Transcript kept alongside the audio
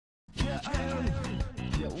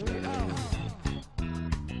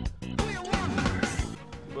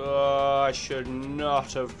Oh, I should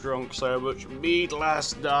not have drunk so much meat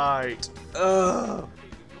last night. Ugh.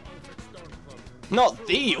 Not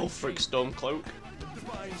the Ulfric Stormcloak.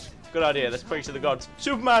 Good idea, let's pray to the gods.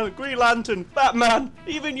 Superman, Green Lantern, Batman,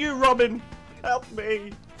 even you, Robin, help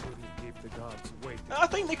me. I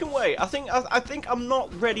think they can wait. I think I'm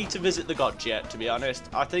not ready to visit the gods yet, to be honest.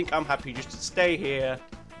 I think I'm happy just to stay here.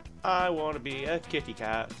 I want to be a kitty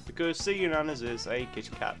cat because Sea Nanas is a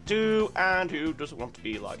kitty cat too, and who doesn't want to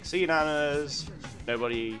be like Sea Nanas?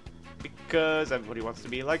 Nobody, because everybody wants to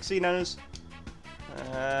be like Sea Nanas.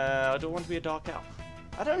 I don't want to be a dark elf.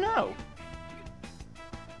 I don't know.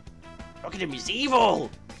 Look at him, he's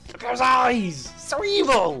evil! Look at his eyes! So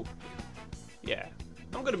evil! Yeah,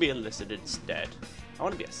 I'm gonna be a lizard instead. I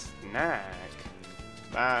want to be a snack.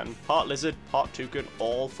 Man, part lizard, part toucan,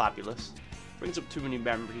 all fabulous. Brings up too many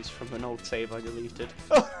memories from an old save I deleted.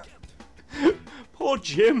 Poor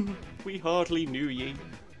Jim, we hardly knew ye.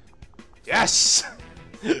 Yes!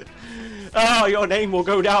 Oh, your name will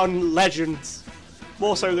go down in legends.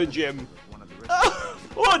 More so than Jim. Oh,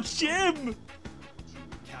 poor Jim!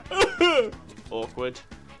 Awkward.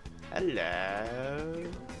 Hello.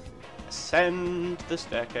 Ascend the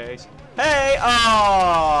staircase. Hey!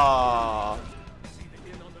 Ah!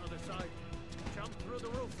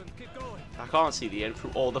 I can't see the end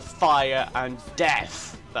through all the fire and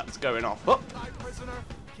death that's going off. Oh.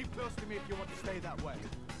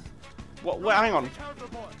 What? Wait, hang on.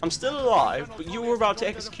 I'm still alive, but you were about to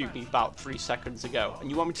execute me about 3 seconds ago, and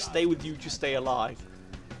you want me to stay with you to stay alive.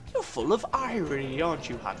 You're full of irony, aren't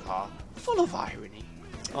you, Hadhar? Full of irony.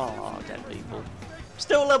 Oh, dead people.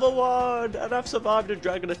 Still level 1, and I've survived a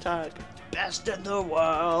dragon attack. Best in the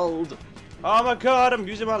world. Oh my god, I'm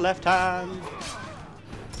using my left hand.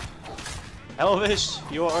 Elvis,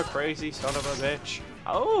 you are a crazy son of a bitch.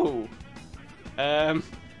 Oh.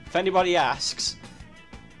 If anybody asks,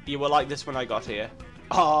 you were like this when I got here.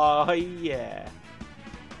 Oh, yeah.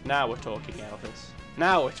 Now we're talking, Elvis.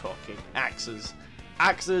 Now we're talking. Axes.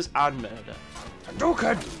 Axes and murder.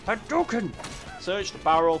 Hadouken! Hadouken! Search the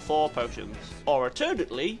barrel for potions. Or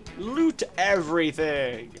alternately, loot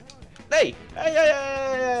everything. Hey! Hey, hey,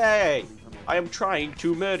 hey, hey, hey! I am trying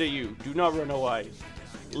to murder you. Do not run away.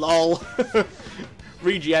 LOL.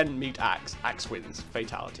 Regen, meet axe. Axe wins.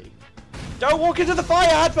 Fatality. Don't walk into the fire,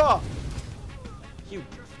 Hadhar! You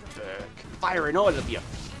berg. Fire in all of your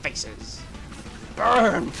faces.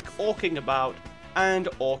 Burn! Orking about and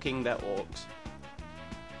orking their orcs.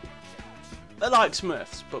 They're like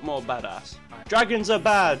Smurfs, but more badass. Dragons are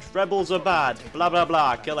bad, rebels are bad, blah blah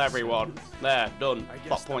blah, kill everyone. There, done.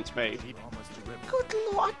 Plot points made. Good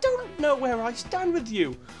lord, I don't know where I stand with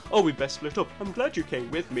you. Oh, we best split up. I'm glad you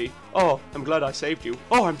came with me. Oh, I'm glad I saved you.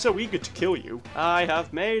 Oh, I'm so eager to kill you. I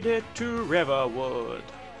have made it to Riverwood,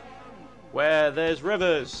 where there's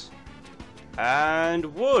rivers, and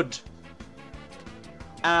wood,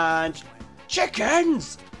 and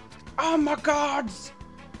chickens! Oh my gods!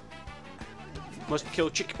 Must kill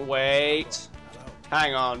chicken. Wait.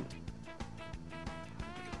 Hang on.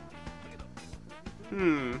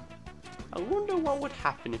 I wonder what would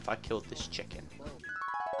happen if I killed this chicken.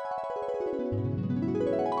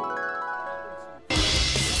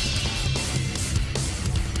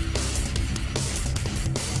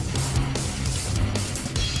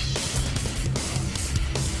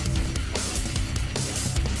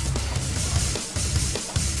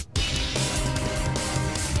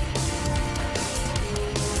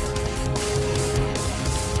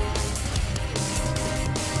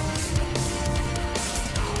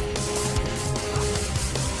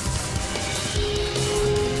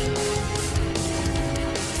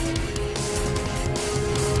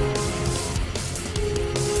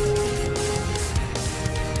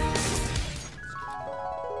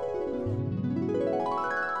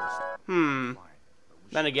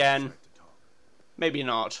 Then again, maybe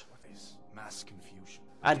not.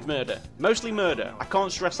 And murder. Mostly murder. I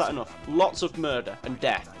can't stress that enough. Lots of murder and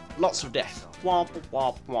death. Lots of death. Womp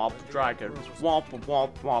womp womp dragons. Womp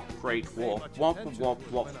womp womp great war. Womp womp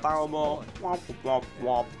womp Faramore. Womp womp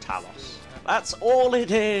womp Talos. That's all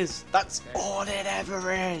it is. That's all it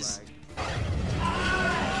ever is.